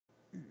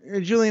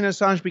Julian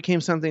Assange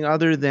became something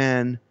other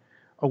than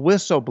a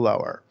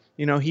whistleblower.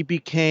 He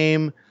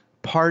became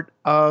part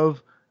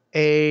of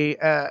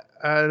an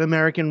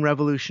American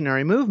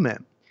revolutionary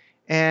movement.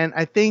 And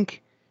I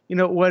think,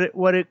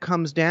 what it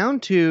comes down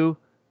to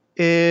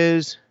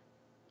is,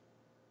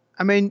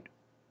 I mean,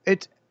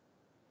 it's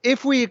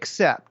if we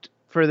accept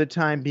for the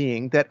time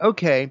being that,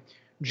 okay,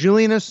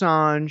 Julian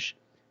Assange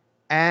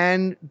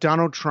and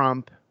Donald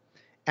Trump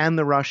and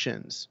the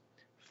Russians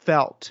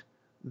felt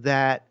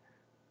that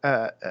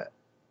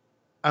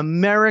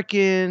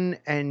American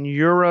and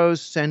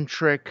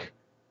Eurocentric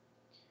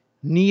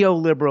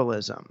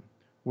neoliberalism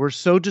were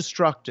so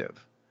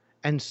destructive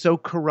and so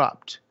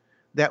corrupt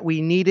that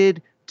we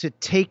needed to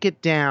take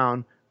it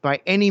down by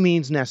any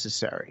means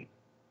necessary,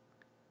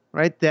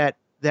 right? That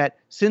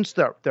since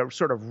the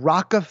sort of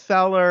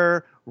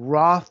Rockefeller,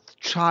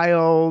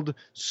 Rothschild,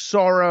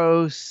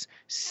 Soros,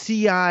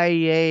 CIA-backed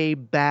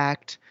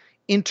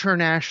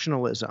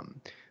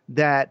internationalism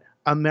that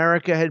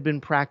America had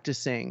been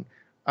practicing,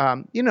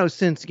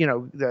 since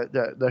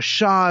the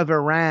Shah of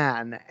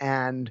Iran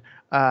and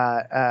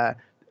the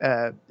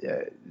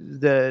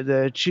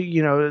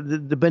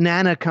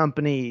banana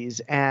companies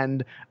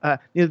and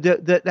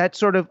that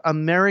sort of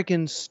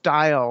American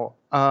style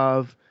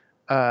of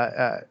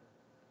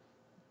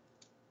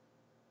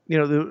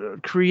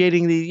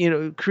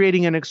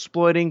creating and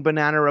exploiting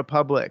banana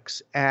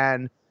republics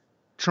and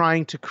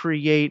trying to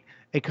create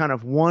a kind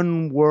of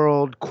one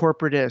world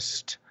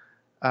corporatist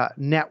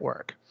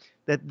network,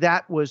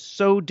 that was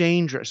so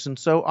dangerous and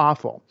so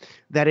awful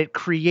that it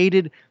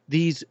created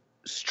these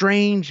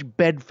strange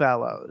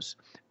bedfellows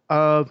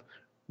of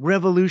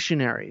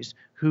revolutionaries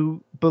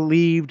who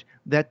believed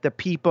that the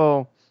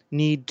people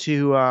need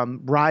to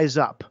rise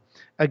up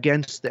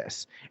against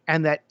this,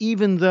 and that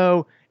even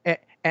though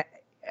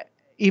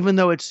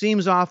it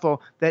seems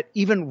awful, that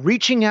even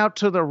reaching out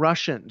to the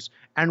Russians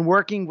and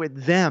working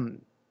with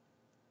them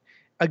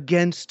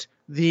against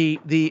the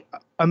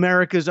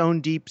America's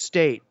own deep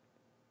state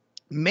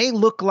may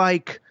look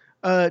like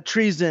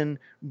treason,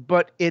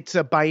 but it's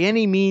a by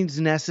any means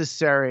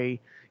necessary,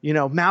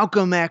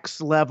 Malcolm X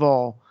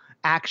level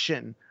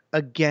action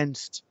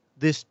against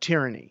this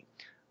tyranny.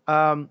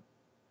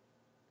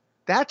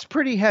 That's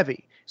pretty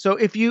heavy. So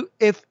if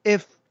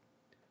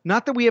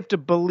not that we have to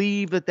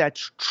believe that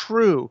that's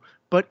true,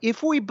 but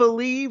if we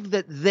believe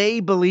that they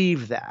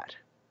believe that,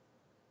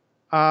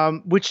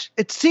 which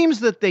it seems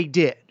that they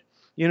did,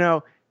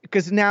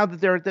 because now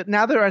they're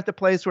at the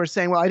place where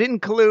saying, well, I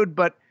didn't collude,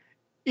 but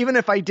even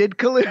if I did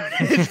collude,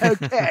 it's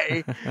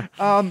okay.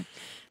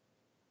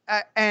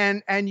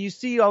 And you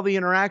see all the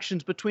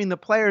interactions between the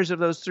players of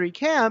those three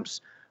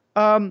camps.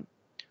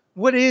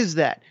 What is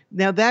that?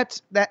 Now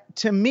that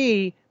to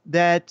me,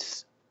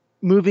 that's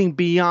moving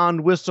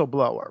beyond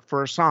whistleblower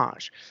for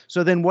Assange.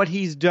 So then what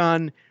he's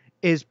done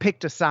is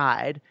picked a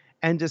side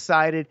and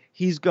decided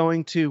he's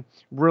going to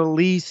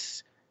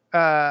release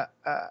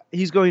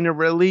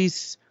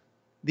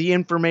the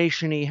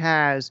information he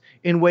has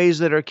in ways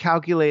that are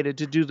calculated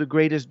to do the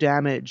greatest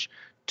damage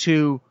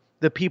to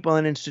the people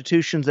and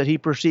institutions that he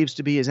perceives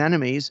to be his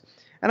enemies.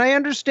 And I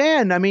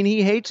understand. I mean,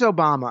 he hates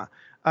Obama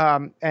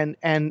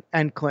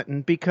and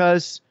Clinton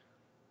because,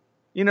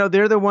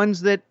 they're the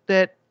ones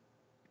that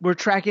were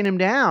tracking him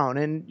down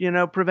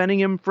and, preventing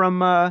him from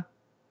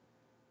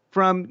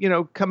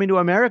coming to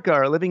America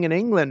or living in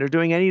England or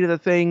doing any of the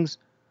things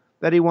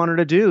that he wanted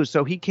to do.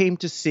 So he came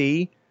to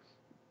see,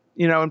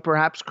 and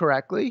perhaps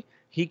correctly,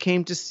 he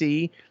came to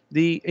see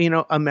the,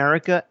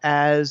 America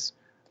as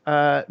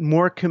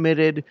more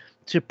committed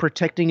to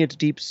protecting its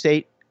deep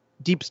state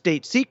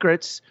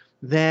secrets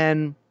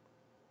than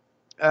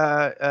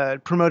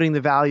promoting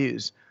the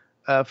values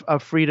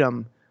of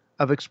freedom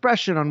of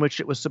expression on which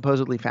it was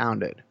supposedly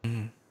founded.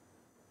 Mm.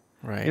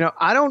 Right.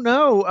 I don't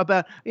know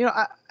about,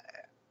 I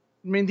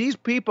mean, these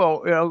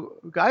people,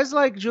 guys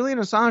like Julian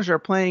Assange are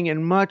playing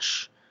in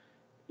much,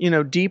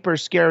 deeper,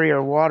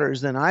 scarier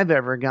waters than I've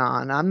ever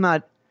gone. I'm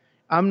not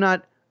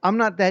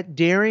that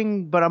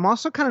daring, but I'm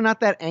also kind of not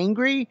that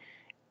angry.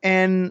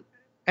 And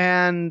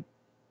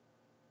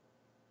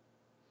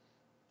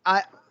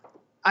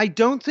I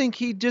don't think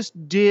he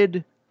just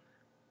did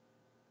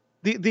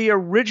the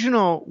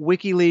original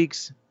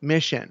WikiLeaks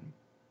mission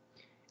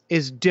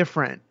is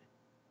different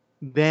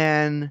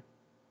than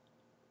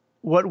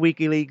what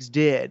WikiLeaks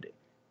did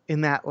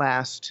in that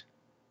last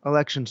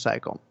election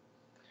cycle.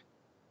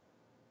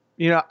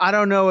 I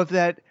don't know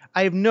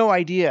I have no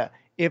idea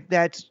if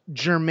that's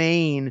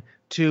germane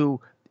to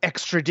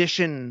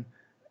extradition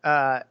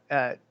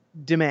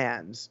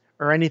demands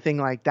or anything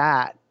like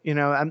that.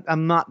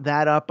 I'm not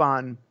that up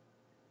on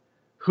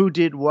who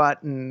did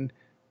what and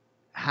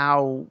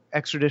how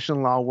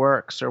extradition law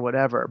works or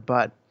whatever.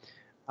 But,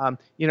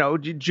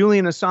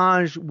 Julian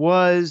Assange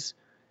was,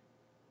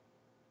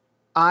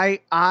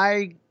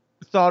 I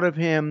thought of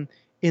him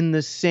in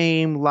the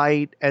same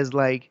light as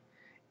like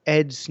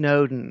Ed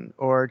Snowden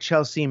or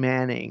Chelsea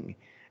Manning.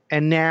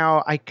 And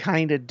now I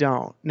kind of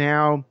don't.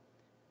 Now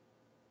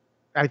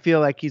I feel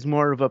like he's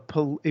more of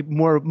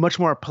much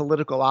more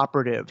political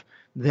operative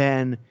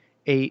than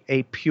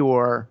a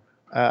pure,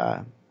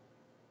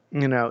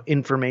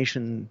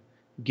 information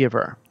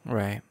giver.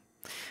 Right.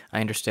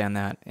 I understand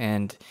that,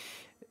 and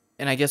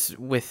I guess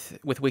with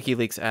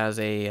WikiLeaks as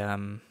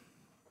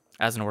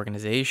an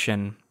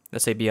organization,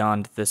 let's say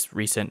beyond this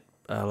recent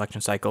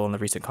election cycle and the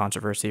recent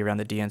controversy around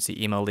the DNC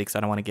email leaks, I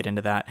don't want to get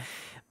into that,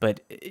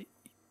 but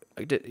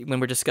when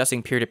we're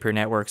discussing peer-to-peer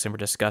networks and we're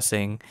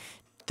discussing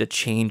the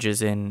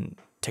changes in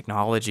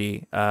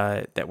technology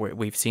that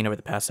we've seen over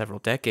the past several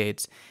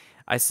decades,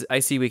 I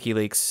see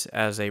WikiLeaks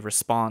as a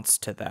response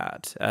to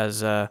that,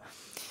 as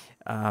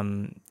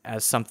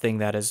something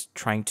that is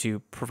trying to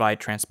provide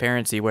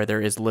transparency where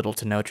there is little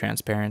to no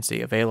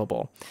transparency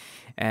available.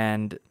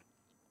 And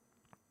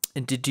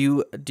did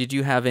you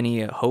have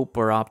any hope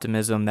or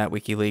optimism that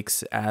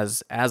WikiLeaks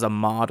as a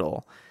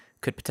model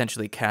could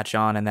potentially catch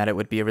on, and that it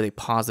would be a really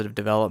positive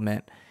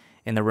development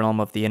in the realm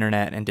of the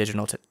internet and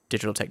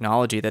digital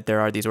technology, that there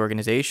are these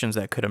organizations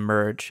that could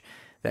emerge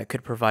that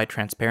could provide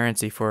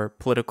transparency for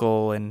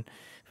political and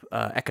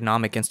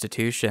economic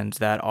institutions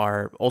that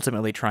are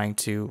ultimately trying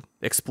to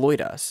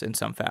exploit us in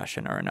some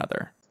fashion or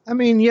another? I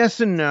mean, yes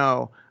and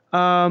no.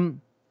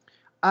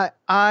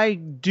 I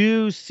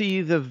do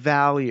see the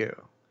value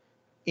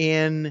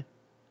in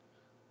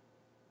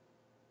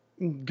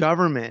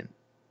government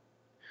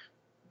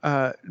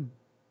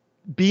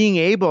being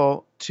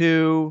able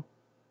to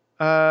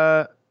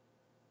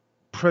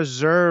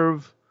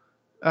preserve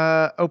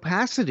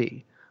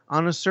opacity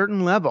on a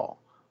certain level.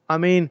 I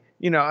mean,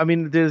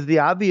 there's the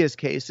obvious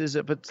cases.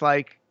 If it's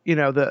like,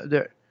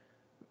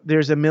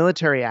 there's a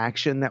military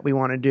action that we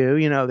want to do.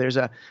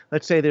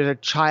 Let's say there's a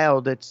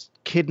child that's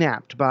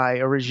kidnapped by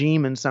a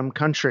regime in some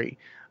country.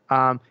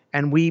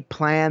 And we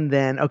plan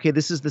then, okay,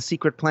 this is the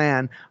secret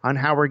plan on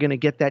how we're going to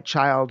get that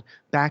child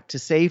back to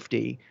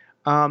safety.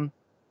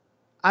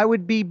 I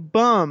would be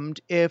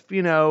bummed if,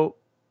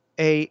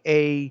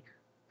 a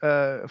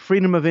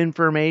Freedom of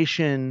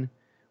Information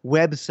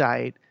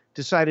website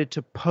decided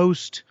to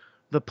post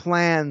the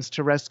plans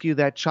to rescue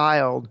that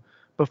child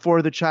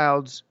before the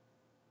child's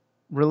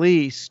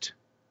released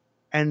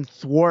and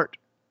thwart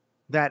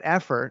that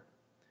effort.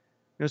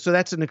 So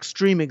that's an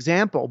extreme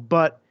example,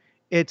 but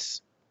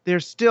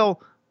there's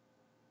still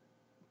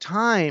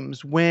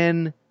times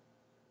when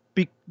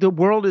the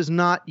world is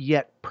not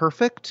yet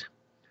perfect,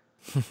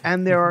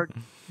 and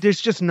there's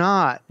just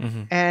not.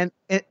 Mm-hmm. And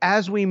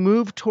as we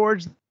move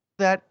towards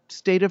that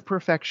state of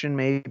perfection,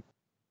 maybe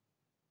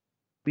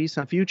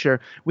some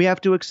future, we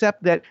have to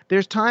accept that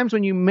there's times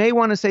when you may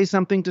want to say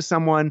something to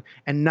someone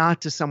and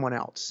not to someone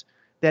else.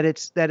 That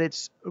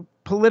it's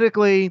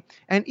politically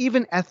and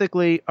even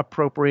ethically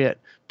appropriate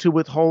to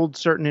withhold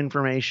certain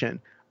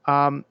information.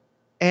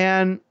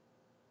 And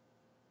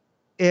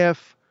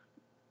if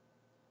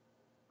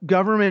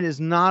government is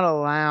not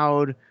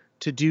allowed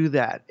to do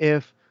that,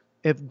 if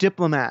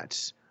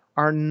diplomats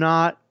are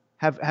not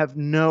have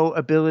no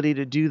ability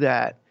to do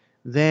that,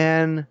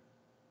 then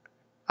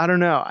I don't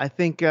know. I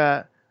think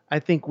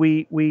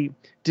we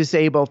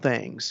disable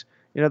things.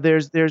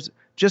 There's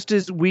just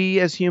as we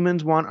as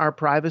humans want our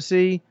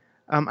privacy,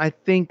 I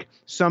think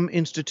some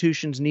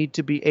institutions need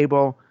to be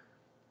able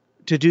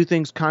to do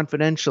things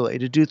confidentially,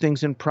 to do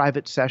things in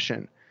private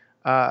session.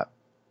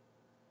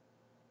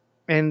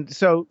 And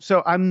so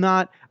I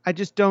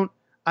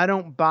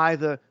don't buy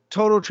the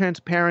total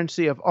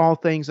transparency of all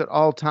things at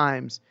all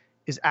times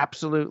is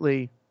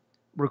absolutely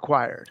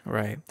required.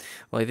 Right.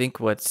 Well, I think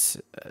what's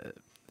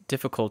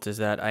difficult is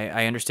that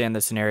I understand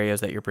the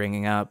scenarios that you're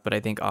bringing up, but I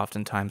think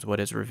oftentimes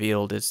what is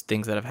revealed is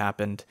things that have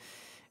happened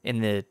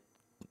in the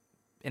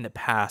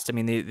past. I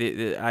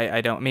mean,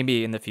 I don't,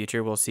 maybe in the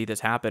future we'll see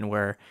this happen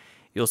where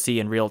you'll see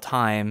in real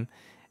time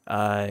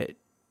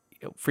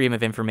freedom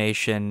of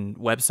information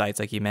websites,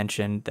 like you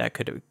mentioned, that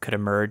could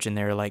emerge, and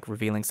they're like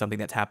revealing something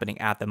that's happening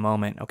at the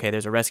moment. Okay,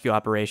 there's a rescue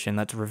operation.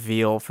 Let's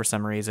reveal for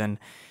some reason,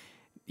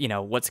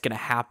 what's going to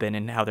happen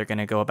and how they're going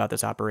to go about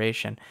this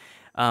operation.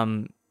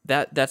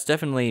 That's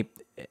definitely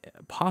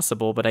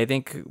possible, but I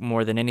think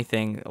more than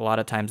anything, a lot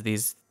of times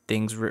these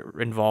things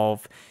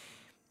involve,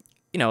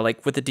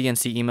 like with the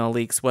DNC email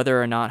leaks,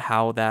 whether or not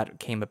how that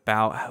came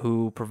about,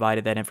 who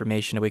provided that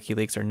information to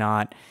WikiLeaks or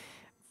not,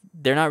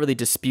 they're not really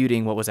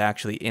disputing what was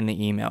actually in the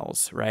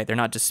emails, right? They're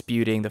not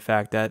disputing the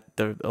fact that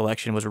the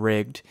election was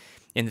rigged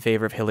in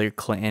favor of Hillary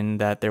Clinton,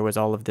 that there was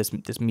all of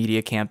this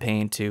media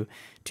campaign to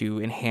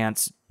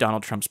enhance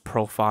Donald Trump's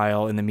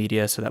profile in the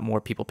media so that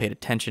more people paid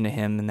attention to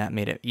him, and that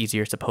made it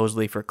easier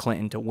supposedly for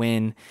Clinton to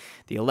win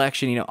the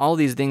election. All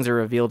these things are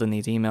revealed in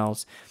these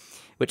emails,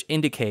 which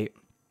indicate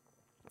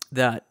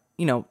that,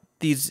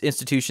 these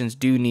institutions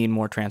do need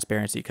more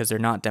transparency because they're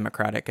not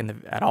democratic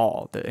at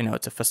all.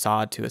 It's a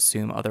facade to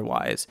assume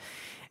otherwise.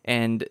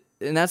 And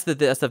that's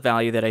the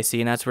value that I see.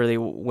 And that's really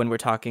when we're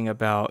talking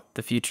about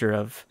the future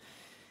of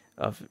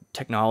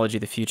technology,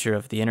 the future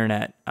of the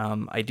internet.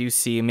 I do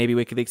see maybe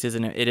WikiLeaks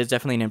is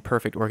definitely an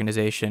imperfect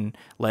organization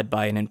led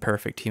by an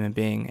imperfect human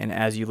being. And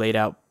as you laid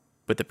out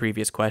with the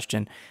previous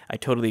question, I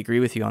totally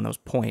agree with you on those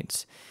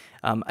points.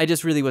 I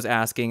just really was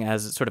asking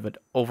as sort of an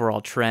overall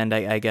trend.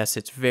 I guess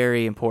it's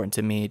very important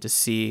to me to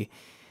see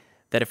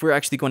that if we're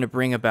actually going to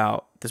bring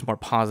about this more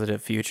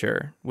positive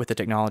future with the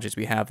technologies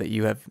we have that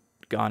you have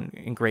gone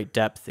in great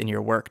depth in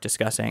your work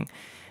discussing,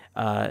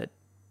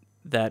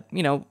 that,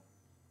 you know,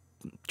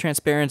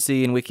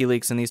 transparency and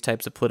WikiLeaks and these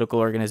types of political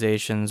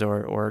organizations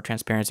or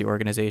transparency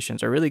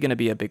organizations are really going to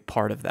be a big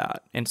part of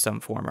that in some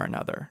form or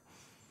another.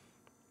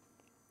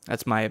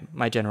 That's my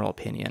general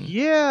opinion.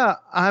 Yeah,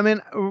 I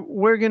mean,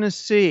 we're going to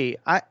see.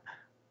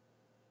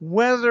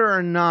 Whether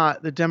or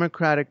not the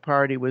Democratic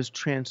Party was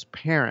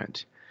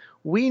transparent,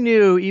 we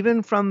knew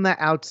even from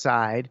the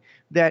outside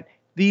that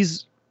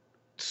these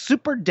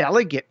super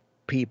delegate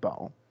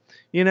people,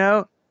 you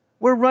know,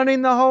 were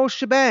running the whole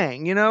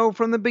shebang. You know,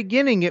 from the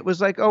beginning, it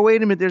was like, oh,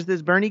 wait a minute, there's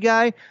this Bernie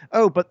guy.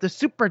 Oh, but the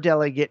super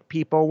delegate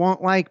people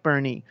won't like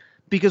Bernie.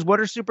 Because what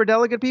are super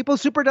delegate people?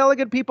 Super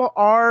delegate people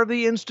are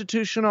the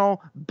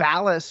institutional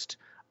ballast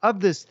of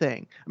this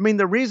thing. I mean,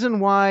 the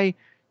reason why,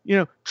 you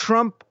know,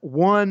 Trump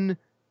won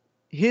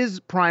his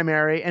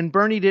primary and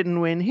Bernie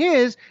didn't win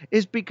his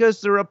is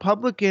because the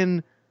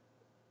Republican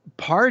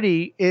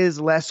Party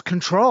is less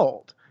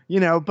controlled,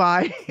 you know,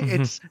 by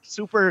its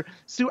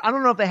I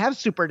don't know if they have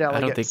super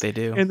delegates. I don't think they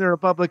do in the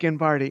Republican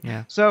Party.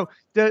 Yeah. So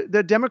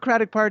the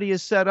Democratic Party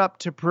is set up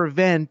to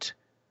prevent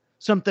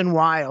something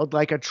wild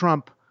like a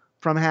Trump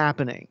from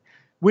happening,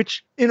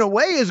 which in a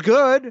way is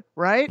good,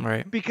 right?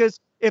 Right. Because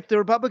if the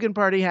Republican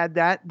Party had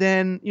that,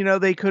 then, you know,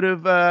 they could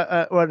have,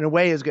 well, in a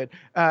way is good.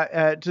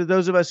 To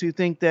those of us who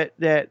think that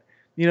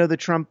you know, the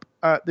Trump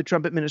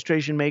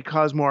administration may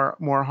cause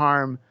more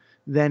harm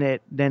than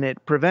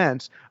it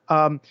prevents,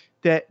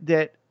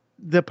 that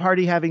the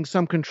party having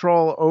some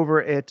control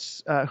over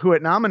its who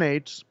it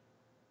nominates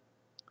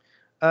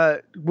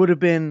would have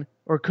been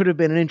or could have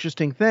been an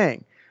interesting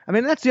thing. I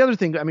mean, that's the other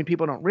thing. I mean,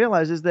 people don't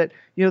realize is that,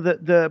 you know,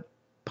 the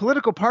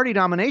political party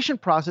nomination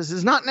process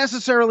is not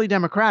necessarily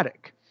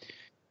democratic.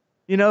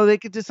 You know, they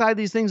could decide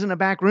these things in a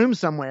back room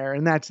somewhere,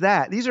 and that's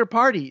that. These are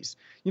parties.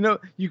 You know,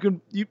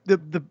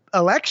 the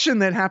election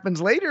that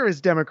happens later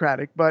is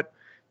democratic, but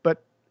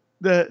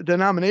the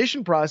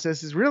nomination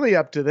process is really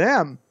up to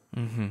them.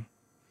 Mm-hmm.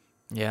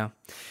 Yeah.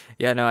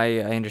 No, I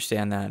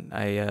understand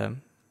that.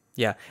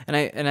 Yeah, and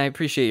I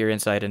appreciate your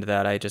insight into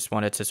that. I just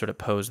wanted to sort of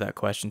pose that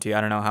question to you.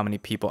 I don't know how many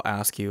people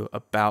ask you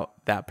about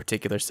that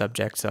particular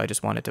subject, so I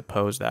just wanted to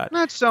pose that.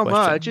 Not so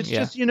question. much. It's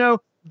just, you know,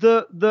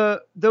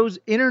 those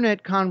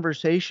internet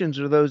conversations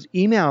or those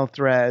email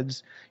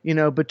threads, you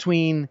know,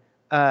 between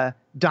Donna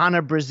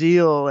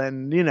Brazile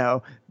and, you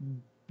know,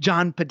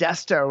 John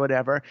Podesta or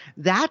whatever.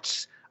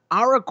 That's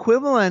our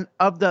equivalent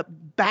of the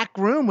back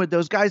room with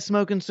those guys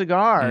smoking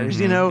cigars,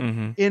 you know,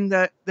 in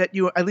that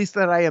at least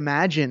that I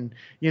imagine,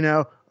 you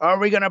know, are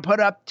we going to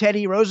put up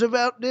Teddy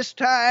Roosevelt this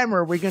time? Or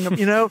are we going to,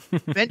 you know,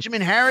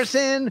 Benjamin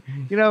Harrison,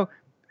 you know,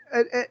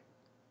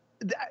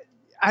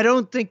 I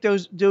don't think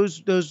those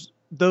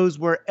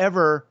were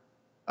ever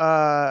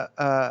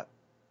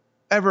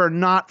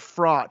not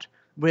fraught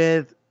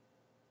with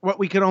what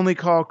we could only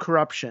call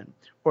corruption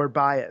or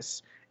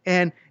bias.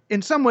 And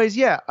in some ways,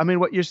 yeah. I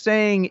mean, what you're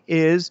saying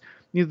is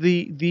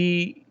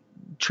the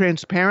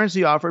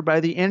transparency offered by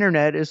the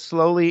internet is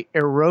slowly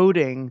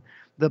eroding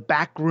the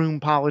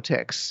backroom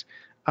politics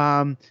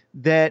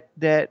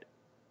that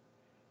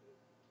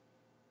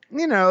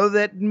you know,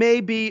 that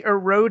may be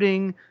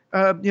eroding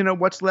you know,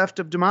 what's left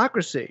of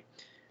democracy.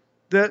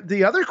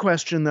 The other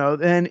question though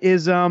then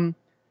is and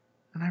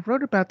I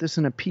wrote about this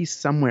in a piece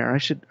somewhere.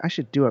 I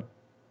should do a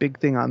big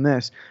thing on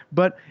this,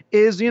 but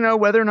is, you know,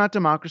 whether or not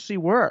democracy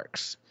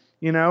works.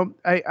 You know,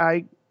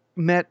 I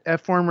met a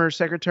former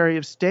Secretary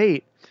of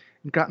State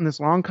and got in this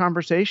long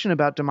conversation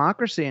about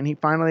democracy, and he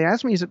finally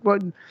asked me, he said, well,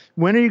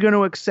 when are you going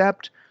to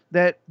accept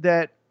that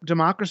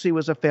democracy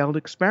was a failed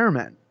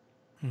experiment?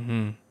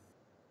 You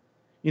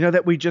know,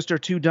 that we just are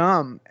too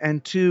dumb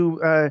and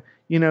too,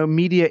 you know,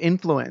 media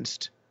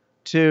influenced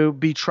to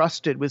be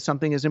trusted with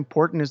something as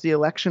important as the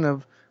election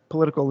of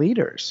political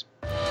leaders.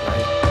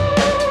 Right.